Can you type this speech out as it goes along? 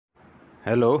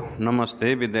Hello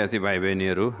नमस्ते विद्यार्थी भाइ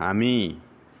बहिनीहरू। हामी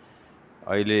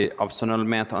अहिले अप्सनल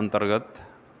म्याथ अन्तर्गत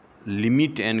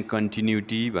लिमिट एन्ड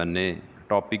कन्टिन्युटी भन्ने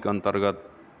टपिक अन्तर्गत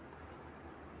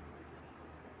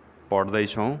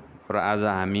पढ्दैछौँ र आज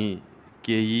हामी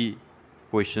केही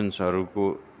क्वेशन्सहरूको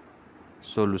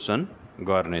सोलुसन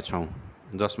गर्नेछौँ,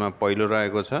 जसमा पहिलो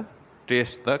रहेको छ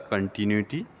टेस्ट द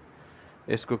कन्टिन्युटी।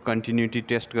 यसको कन्टिन्युटी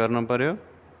टेस्ट गर्न पर्यो।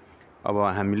 अब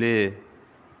हामीले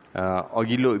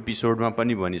अघिल्लो एपिसोडमा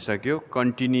पनि भनिसक्यो,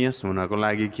 कन्टिन्युअस हुनको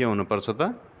लागि के हुनुपर्छ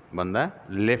त भन्दा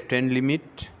लेफ्ट ह्यान्ड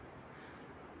लिमिट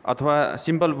अथवा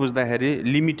सिम्पल बुझ्दाखेरि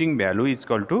limiting value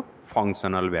equal to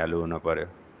functional value हुन पर्यो।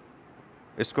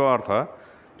 यसको अर्थ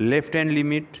left hand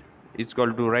limit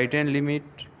equal to right hand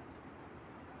limit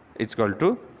equal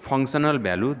to functional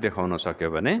value देखाउन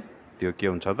सक्यो भने त्यो के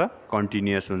हुन्छ त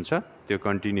कन्टिन्युअस हुन्छ। त्यो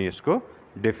कन्टिन्युअसको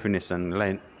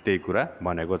डेफिनेसनलाई त्यही कुरा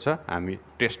भनेको छ। हामी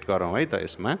टेस्ट गरौँ है त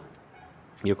यसमा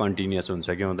यो कन्टिन्युअस हुन्छ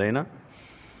कि हुँदैन।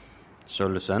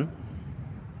 सोलुसन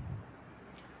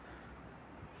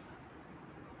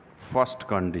फर्स्ट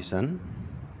कन्डिसन,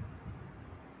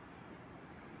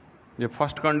 यो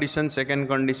first condition, second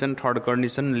condition, third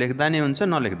condition लेख्दा नि हुन्छ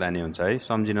नलेख्दा नि हुन्छ है,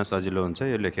 सम्झिन सजिलो हुन्छ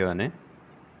यो लेख्यो भने।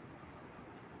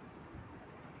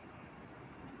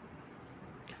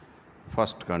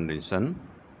 First condition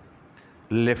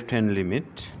left hand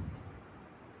limit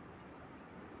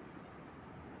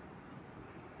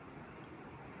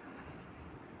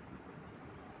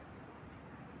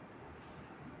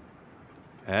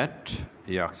at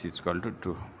x equal to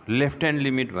 2। Left hand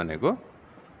limit भनेको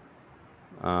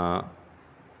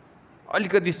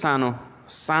अलिकति सानो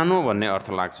सानो भन्ने अर्थ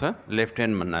लाग्छ लेफ्ट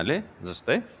ह्यान्ड भन्नाले।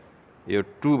 जस्तै यो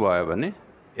 2 भयो भने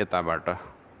यताबाट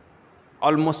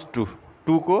अलमोस्ट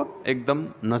 2 को एकदम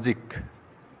नजिक,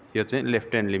 यो चाहिँ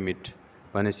लेफ्ट ह्यान्ड लिमिट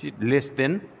भनेपछि लेस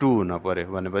देन 2 हुन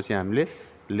पर्यो। भनेपछि हामीले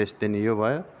लेस देन यो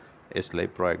भयो, यसलाई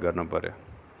प्रयोग गर्न पर्यो।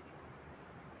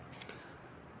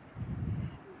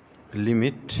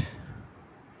 Limit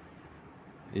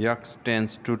x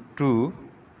tense to 2,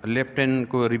 left hand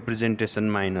को रिप्रेजेन्टेसन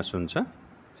माइनस हुन्छ,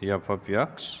 f of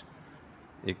x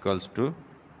equals to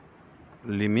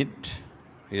limit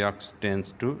x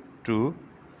tense to 2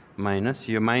 minus,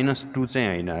 यो -2 चाहिँ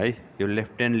होइन है, यो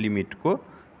लेफ्ट ह्यान्ड लिमिट को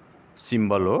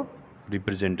सिम्बल हो,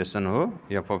 रिप्रेजेन्टेसन हो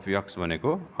f अफ x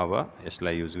भनेको। अब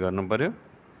यसलाई युज गर्नु पर्यो,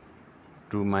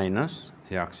 2 माइनस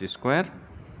x स्क्वायर।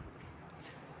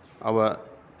 अब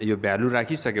यो भ्यालु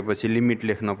राखिसकेपछि लिमिट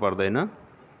लेख्न पर्दैन,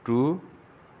 2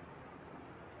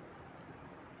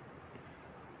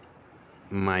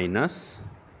 माइनस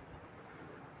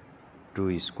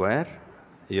 2 स्क्वायर,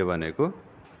 यो भनेको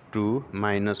 2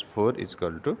 माइनस 4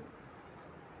 इक्वल टु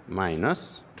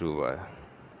 -2 भयो।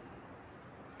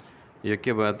 यो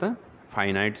के भयो त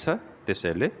फाइनाइट छ,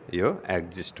 त्यसैले यो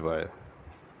एक्जिस्ट भयो।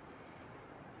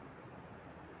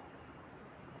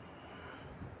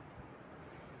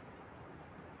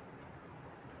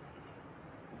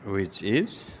 which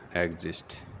is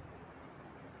exist।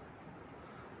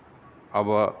 अब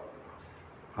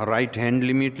राइट ह्यान्ड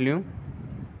लिमिट लिऊँ,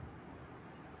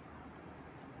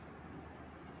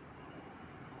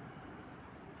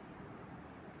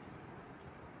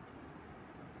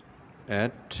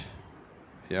 at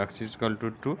x equal to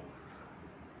 2।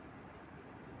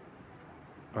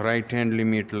 Right hand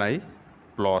लिमिटलाई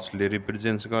प्लसले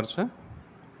represent गर्छ।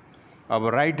 अब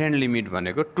राइट ह्यान्ड लिमिट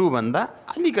भनेको 2 भन्दा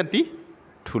अलिकति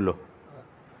ठुलो,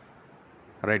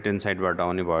 राइट ह्यान्ड साइडबाट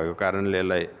आउने भएको कारणले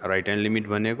यसलाई राइट ह्यान्ड लिमिट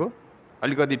भनेको।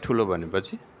 अलिकति ठुलो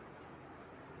भनेपछि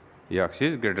x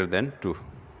इज ग्रेटर देन 2,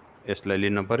 यसलाई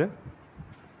लिन पर्यो।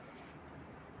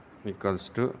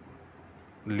 Equals to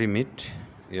limit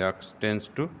x tense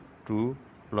to 2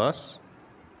 plus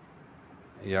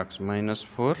x minus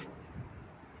 4।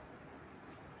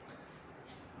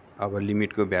 अब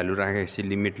लिमिटको भ्यालु राखेपछि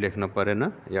लिमिट लेख्न परेन,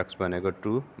 x भनेको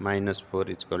 2 माइनस 4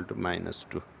 इक्वल टु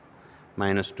 -2।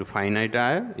 -2 फाइनाइट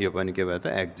आयो, यो पनि के भयो त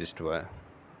एक्जिस्ट भयो।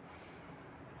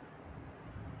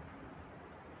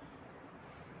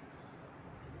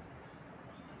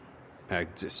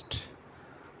 एक्जिस्ट।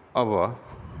 अब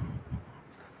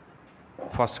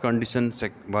फर्स्ट कन्डिसन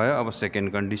भयो, अब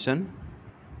second condition.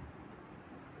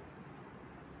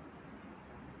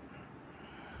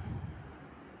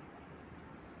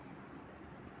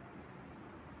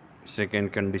 Second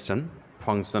condition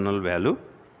functional value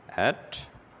at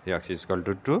x equal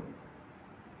to 2।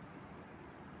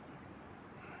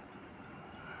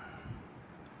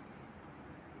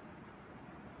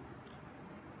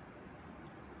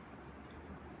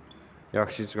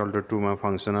 x equal to 2 मा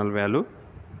फङ्सनल भ्यालु।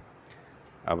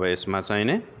 अब यसमा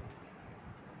चाहिने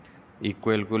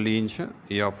इक्वलको लिइन्छ,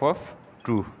 f अफ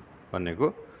 2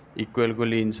 भनेको इक्वलको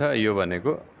लिइन्छ, यो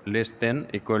भनेको लेस देन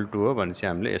इक्वल टू हो भनेपछि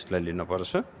हामीले यसलाई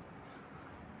लिनुपर्छ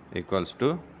equals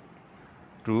two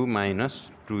 2 minus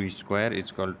 2 square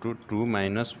is equal to 2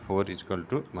 minus 4 is equal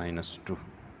to minus 2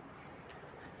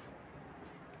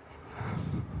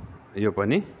 यो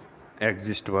पनि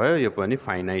एक्जिस्ट भयो यो पनि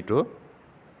फाइनाइट हो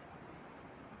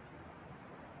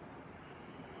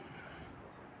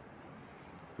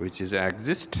which is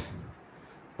exist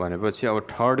भनेपछि अब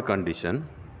थर्ड कन्डिसन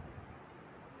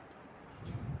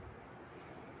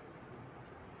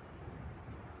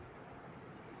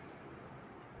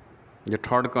यो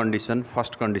थर्ड कन्डिसन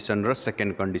फर्स्ट कन्डिसन र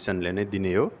सेकेन्ड कन्डिसनले नै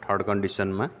दिने हो थर्ड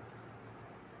कन्डिसनमा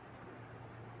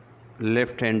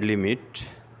लेफ्ट ह्यान्ड लिमिट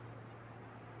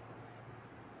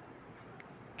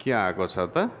के आएको छ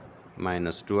त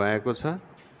 -2 आएको छ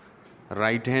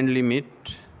राइट ह्यान्ड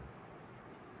लिमिट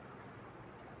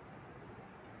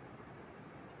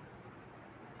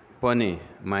पनि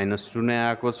 -2 नै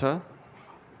आएको छ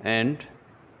एन्ड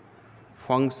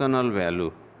फंक्सनल भ्यालु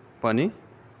पनि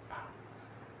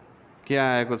के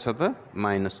आएको छ त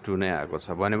 -2 नै आएको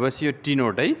छ भनेपछि यो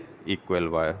तीनवटै इक्वल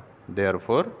भयो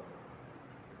therefore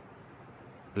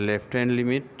left hand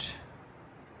limit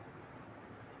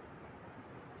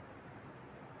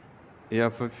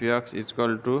f of x is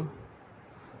equal to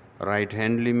right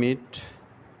hand limit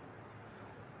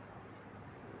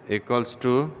equals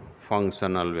to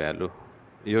functional value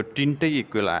यो तीनटै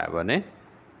इक्वल आयो भने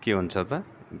के हुन्छ त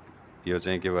यो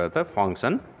चाहिँ के भयो त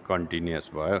फंक्सन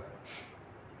कन्टिन्युअस भयो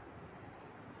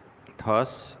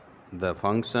thus the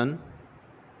function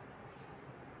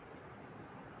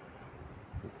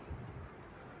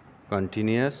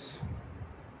continuous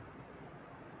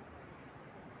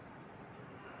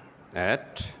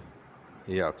at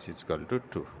x is equal to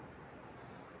 2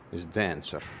 is the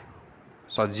answer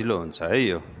सजिलो हुन्छ है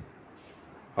यो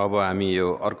अब हामी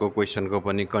यो अर्को क्वेशनको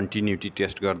पनि कन्टिन्युटी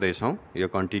टेस्ट गर्दै छौं यो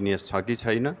कन्टिन्युअस छ कि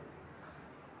छैन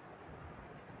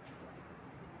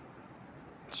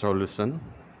solution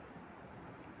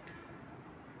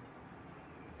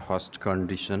first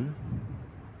condition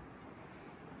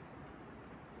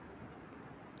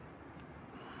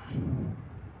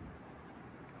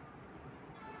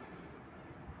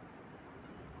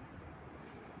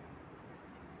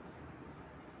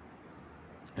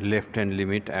left hand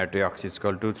limit at x is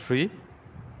equal to 3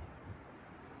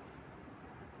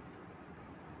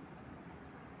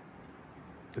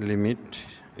 limit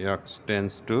x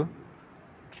tends to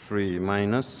 3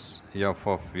 minus f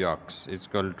of x is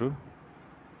equal to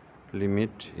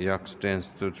limit x tends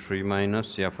to 3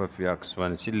 minus f of x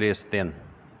भनेपछि less than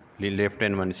left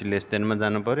hand भनेपछि lace देनमा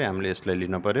जानु पर्यो हामीले यसलाई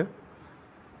लिन पर्यो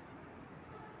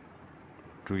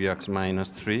 2x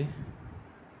minus 3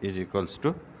 is equals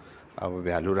to अब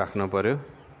value राख्न पर्यो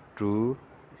 2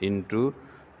 into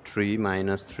 3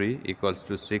 minus 3 equals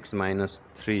to 6 minus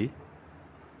 3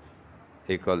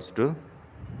 equals to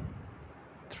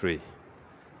 3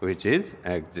 which is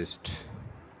exist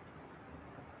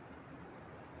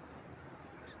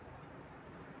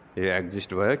यो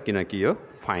एक्जिस्ट भयो किनकि यो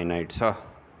फाइनाइट छ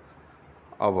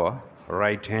अब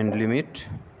right hand limit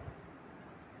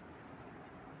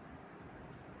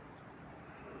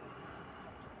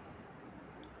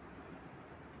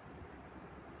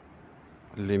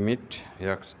limit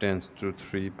x tends to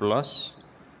 3 plus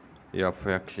f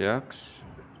x x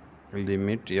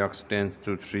limit x tends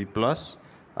to 3 plus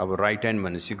अब राइट ह्यान्ड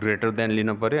भनेपछि ग्रेटर देन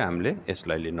लिन पर्यो हामीले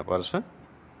यसलाई लिन पर्छ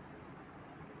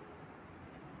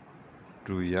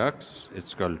 2x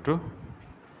is equal to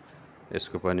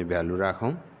यसको पनि भ्यालु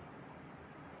राखौं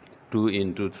 2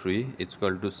 into 3 is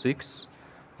equal to 6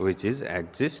 which is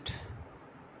exist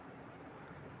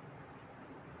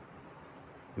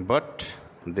but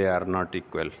they are not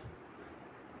equal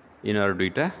यिनीहरु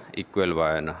दुईटा इक्वल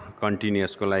भएन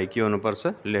कन्टिन्युअस को लागि के हुनु पर्छ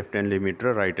लेफ्ट ह्यान्ड लिमिट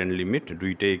र राइट ह्यान्ड लिमिट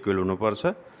दुईटै इक्वल हुनु पर्छ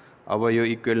अब यो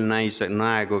इक्वल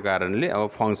नआएको कारणले अब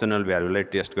फंक्सनल भ्यालुलाई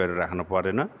टेस्ट गरेर राख्न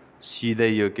परेन सिधै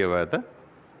यो के भयो त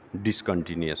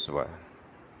डिस्कन्टिन्युअस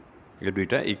भयो यो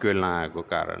दुईटा इक्वल नआएको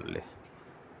कारणले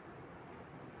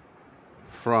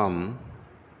फ्रम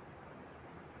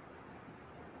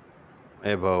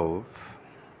above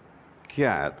के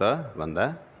आयो त भन्दा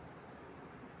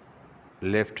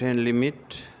left hand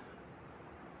limit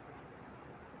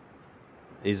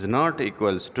is not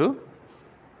equals to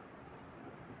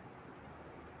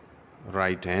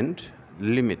right hand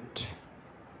limit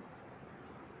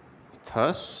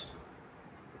thus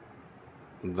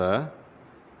the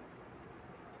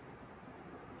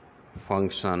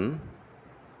function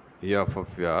f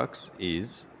of x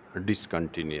is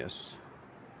discontinuous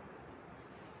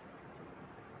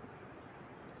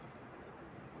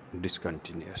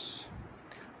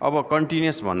अब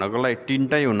कन्टिन्युअस भन्नको लागि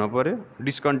तीनटै हुनु पर्यो,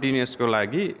 डिस्कन्टिन्युअसको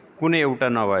लागि कुनै एउटा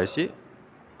नभएपछि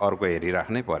अर्को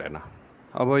हेरिराख्नै परेन।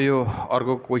 अब यो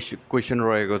अर्को क्वेसन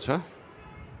रहेको छ,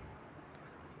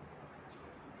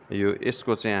 यो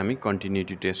यसको चाहिँ हामी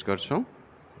कन्टिन्युटी टेस्ट गर्छौँ।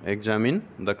 Examine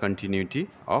the continuity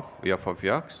of F of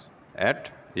x at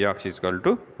x equal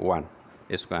to 1।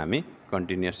 यसको हामी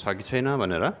कन्टिन्युअस छ कि छैन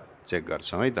भनेर चेक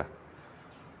गर्छौँ है त।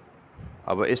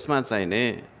 अब यसमा चाहिने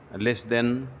लेस देन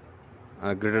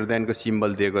ग्रेटर देनको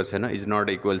सिम्बल दिएको छैन, इज नट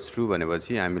इक्वल्स टु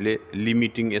भनेपछि हामीले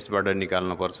लिमिटिङ यसबाट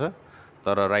निकाल्नुपर्छ।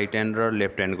 तर राइट ह्यान्ड र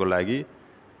लेफ्ट ह्यान्डको लागि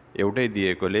एउटै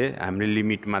दिएकोले हामीले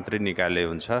लिमिट मात्रै निकाले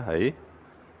हुन्छ है।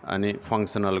 अनि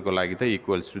फङ्सनलको लागि त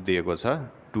इक्वल्स टु दिएको छ,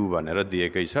 2 भनेर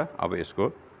दिएकै छ। अब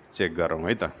यसको चेक गरौँ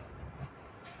है त।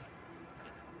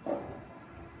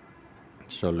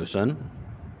 Solution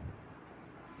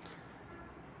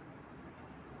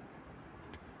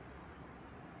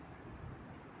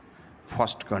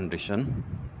first condition,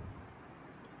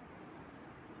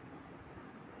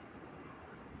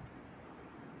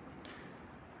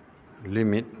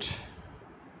 limit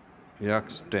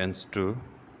x tends to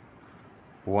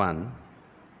 1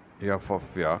 F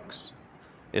of x.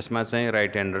 यसमा चाहिँ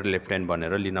राइट ह्यान्ड र लेफ्ट ह्यान्ड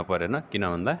भनेर लिन परेन, किन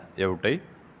भन्दा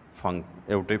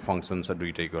एउटै फङ्सन छ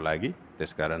दुईटैको लागि।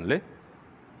 त्यस कारणले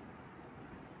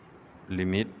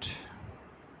limit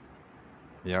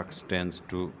x tends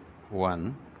to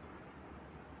 1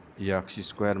 x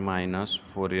square minus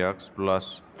 4x plus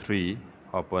 3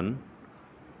 upon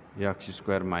x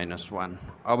square minus 1।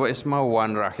 अब यसमा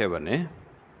 1 राख्यो भने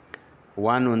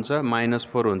 1 हुन्छ,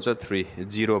 -4 हुन्छ, 3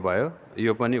 0 भयो।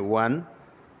 यो पनि 1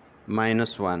 -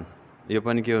 1, यो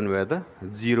पनि के हुनुभयो त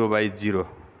 0/0।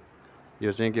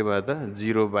 यो चाहिँ के भयो त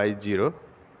 0/0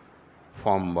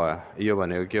 फर्म भयो। यो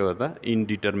भनेको के हो त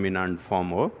इन्डिटर्मिनेन्ट फर्म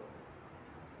हो।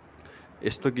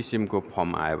 यस्तो किसिमको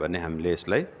फर्म आयो भने हामीले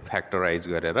यसलाई फ्याक्टराइज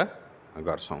गरेर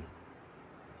गर्छौँ।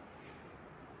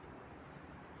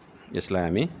 यसलाई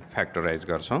हामी फ्याक्टराइज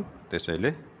गर्छौँ।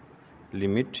 त्यसैले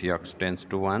limit x tends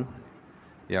to 1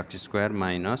 x square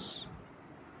minus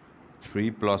 3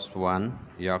 plus 1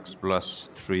 x plus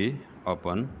 3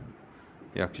 upon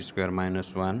x square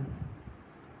minus 1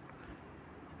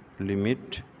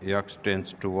 limit x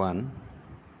tends to 1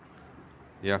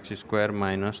 x square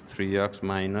minus 3x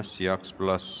minus x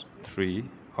plus 3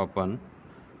 upon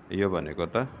यो भनेको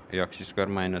त x square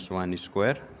minus 1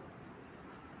 square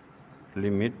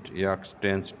limit x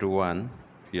tends to 1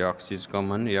 x is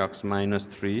common x minus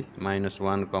 3 minus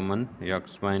 1 common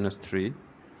x minus 3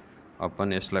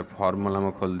 upon यसलाई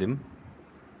फर्मुलामा खोलिदिउँ।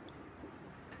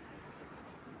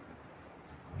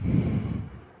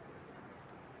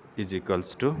 Is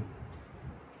equals to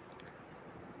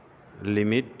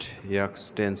limit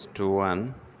x tends to 1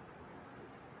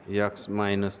 x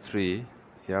minus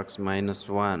 3 x minus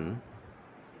 1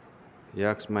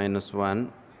 x minus 1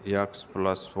 x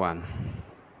plus 1।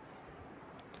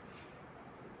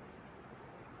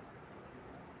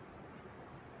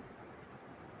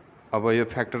 अब यो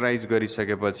factorise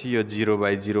गरिसकेपछि यो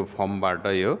 0/0 फर्मबाट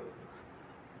यो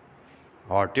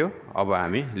हट्यो। अब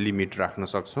हामी limit राख्न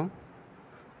सक्छौँ।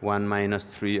 1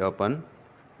 - 3 upon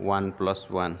 1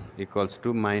 + 1 equals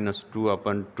to -2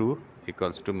 upon 2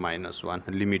 equals to -1।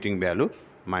 Limiting value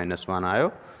 -1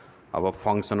 आयो। अब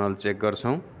फङ्सनल चेक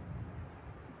गर्छौँ।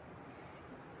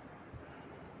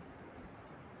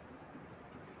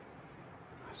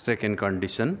 सेकेन्ड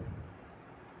कन्डिसन,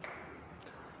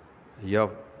 यो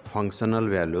functional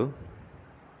value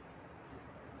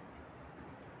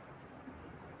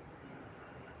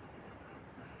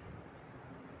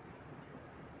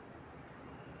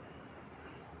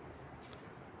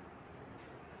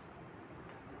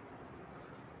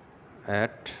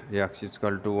at x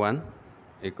equal to 1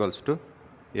 equals to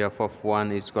F of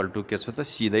 1 equal to के छ त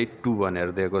सिधै 2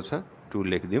 भनेर दिएको छ। 2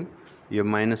 लेखिदिउँ। यो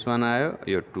 -1 आयो,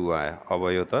 यो 2 आयो। अब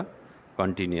यो त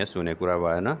कन्टिन्युअस हुने कुरा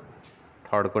भएन।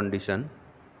 Third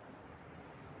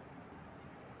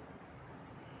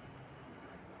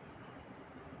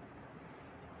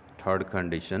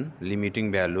condition,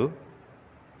 limiting value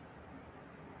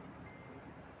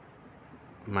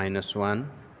 -1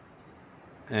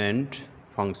 and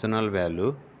functional value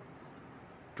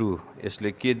 2।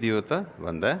 यसले के दियो त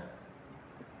भन्दा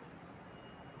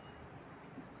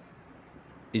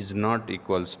is not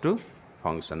equals to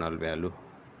functional value,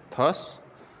 thus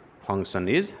function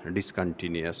is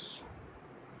discontinuous.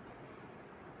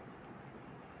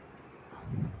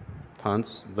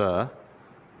 Hence the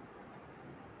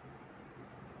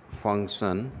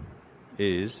function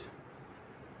is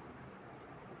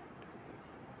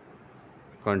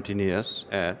continuous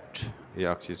at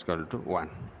x is equal to 1.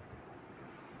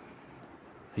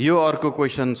 यो अर्को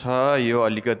क्वेसन छ, यो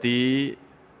अलिकति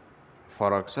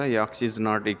फरक छ। x is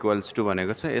not equals to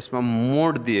भनेको छ, यसमा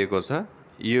मोड दिएको छ।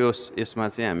 यसमा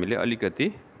चाहिँ हामीले अलिकति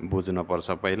बुझ्न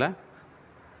पर्छ पहिला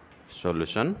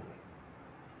सोलुसन।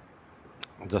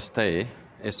 जस्तै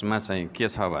यसमा चाहिँ के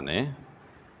छ भने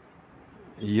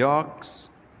x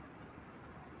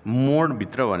मोड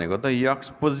भित्र भनेको त x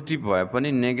पोजिटिभ भए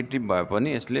पनि नेगेटिभ भए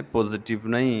पनि यसले पोजिटिभ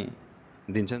नै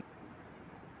दिन्छ।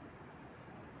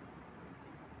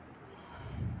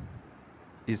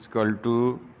 इक्वल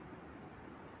टु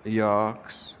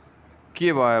x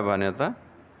के भयो भने त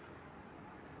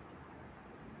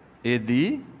यदि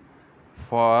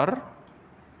फर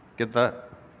के त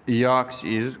x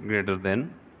इज ग्रेटर देन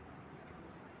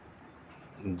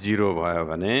 0 भयो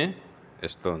भने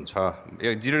यस्तो हुन्छ।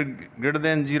 0 ग्रेटर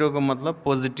देन 0 को मतलब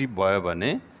पोजिटिभ भयो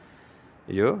भने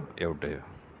यो एउटै हो।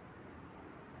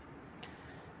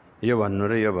 यो भन्नु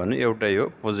र यो भन्नु एउटै हो,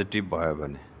 पोजिटिभ भयो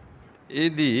भने।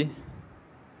 यदि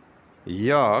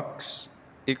x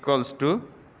equals to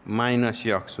minus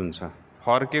x हुन्छ,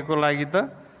 फर्केको लागि त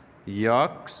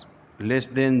x लेस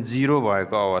देन 0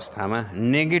 भएको अवस्थामा,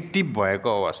 नेगेटिभ भएको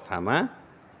अवस्थामा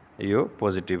यो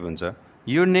पोजिटिभ हुन्छ।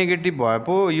 यो नेगेटिभ भए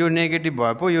पो यो नेगेटिभ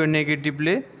भए पो यो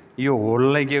नेगेटिभले यो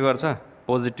होललाई के गर्छ,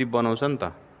 पोजिटिभ बनाउँछ नि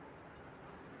त।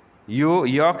 यो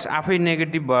x आफै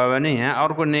नेगेटिभ भयो भने यहाँ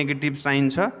अर्को नेगेटिभ साइन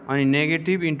छ, अनि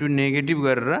नेगेटिभ इन्टु नेगेटिभ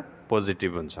गरेर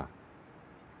पोजिटिभ हुन्छ।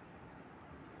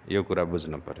 यो कुरा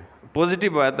बुझ्नु पर्यो।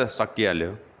 पोजिटिभ भयो त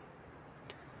सकिहाल्यो।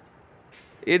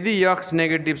 यदि x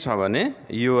नेगेटिभ छ भने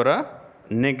यो र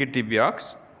नेगेटिभ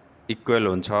x इक्वल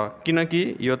हुन्छ, किनकि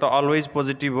यो त अलवेज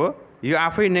पोजिटिभ हो। यो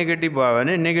आफै नेगेटिभ भयो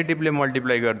भने नेगेटिभले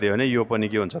मल्टिप्लाई गरिदियो भने यो पनि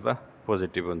के हुन्छ त,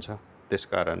 पोजिटिभ हुन्छ। त्यस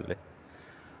कारणले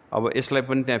अब यसलाई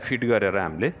पनि त्यहाँ फिट गरेर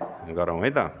हामीले गरौँ है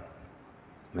त।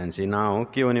 मान्छे नहो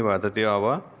के हुने भयो त त्यो अब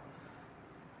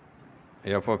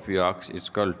f of x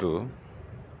equal to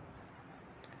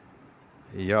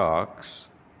x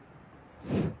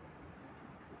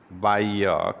by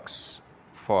x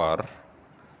for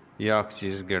x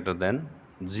is greater than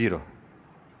 0।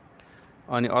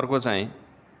 अनि अर्को चाहिँ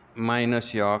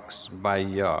minus x by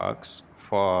x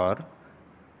for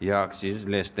x is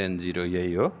less than 0,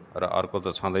 यही हो। र अर्को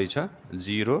त छँदैछ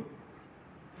 0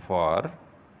 for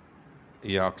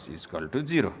x इक्वल टु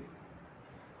 0।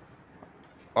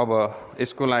 अब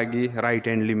यसको लागि राइट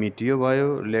ह्यान्ड लिमिट यो भयो,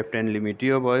 लेफ्ट ह्यान्ड लिमिट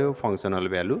यो भयो, फङ्सनल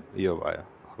भ्यालु यो भयो।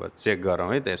 अब चेक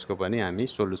गरौँ है त, यसको पनि हामी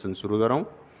सोलुसन सुरु गरौँ।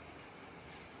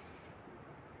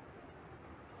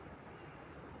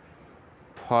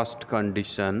 First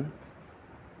condition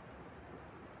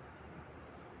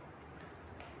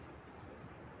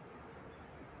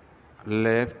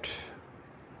left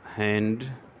hand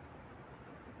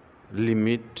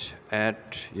limit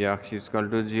at x equal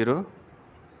to 0,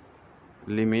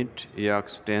 limit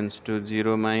x tends to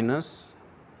 0 minus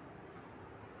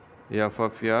f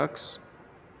of x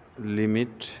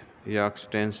limit x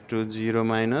tends to 0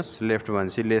 minus left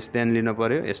भनेपछि लेस देन लिनु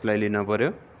पर्यो, यसलाई लिनु पर्यो।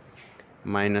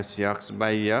 Minus x by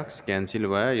x cancel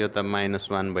भयो, यो त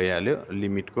 -1 भइहाल्यो,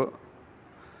 लिमिटको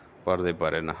पर्दै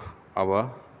परेन। अब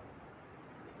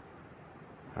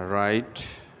right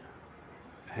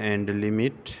hand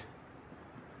limit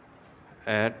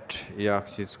at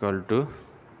x equal to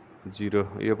 0,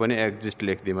 यो पनि एक्जिस्ट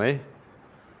लेखिदिउँ है,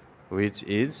 विच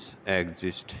इज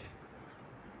एक्जिस्ट।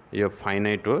 यो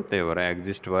फाइनाइट हो, त्यही भएर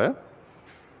एक्जिस्ट भयो।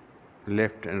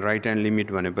 लेफ्ट राइट ह्यान्ड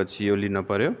लिमिट भनेपछि यो लिनु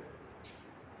पर्यो,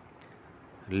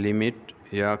 limit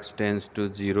x tense to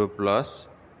 0 plus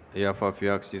f of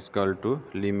x equal to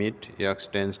limit x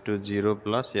tense to 0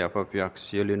 plus f of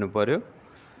x, यो लिनु पर्यो।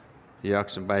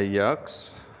 x by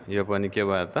x यो पनि के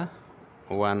भयो त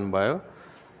 1 भयो,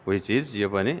 विच इज यो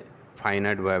पनि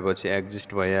फाइनाइट भएपछि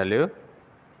एक्जिस्ट भइहाल्यो।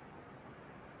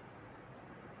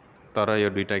 तर यो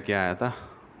दुईटा के आयो त,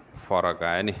 फरक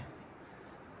आयो नि।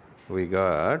 वी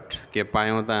गट के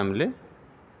पायौँ त हामीले,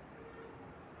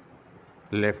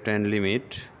 left hand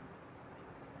limit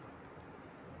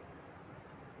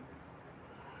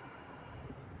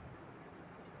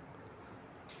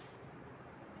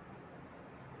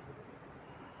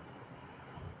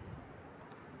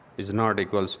is not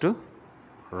equals to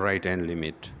right hand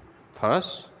limit.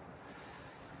 Thus,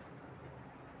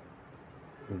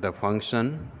 the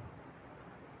function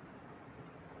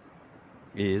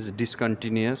is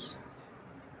discontinuous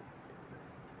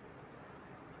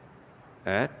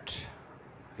at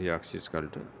x is equal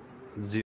to 0.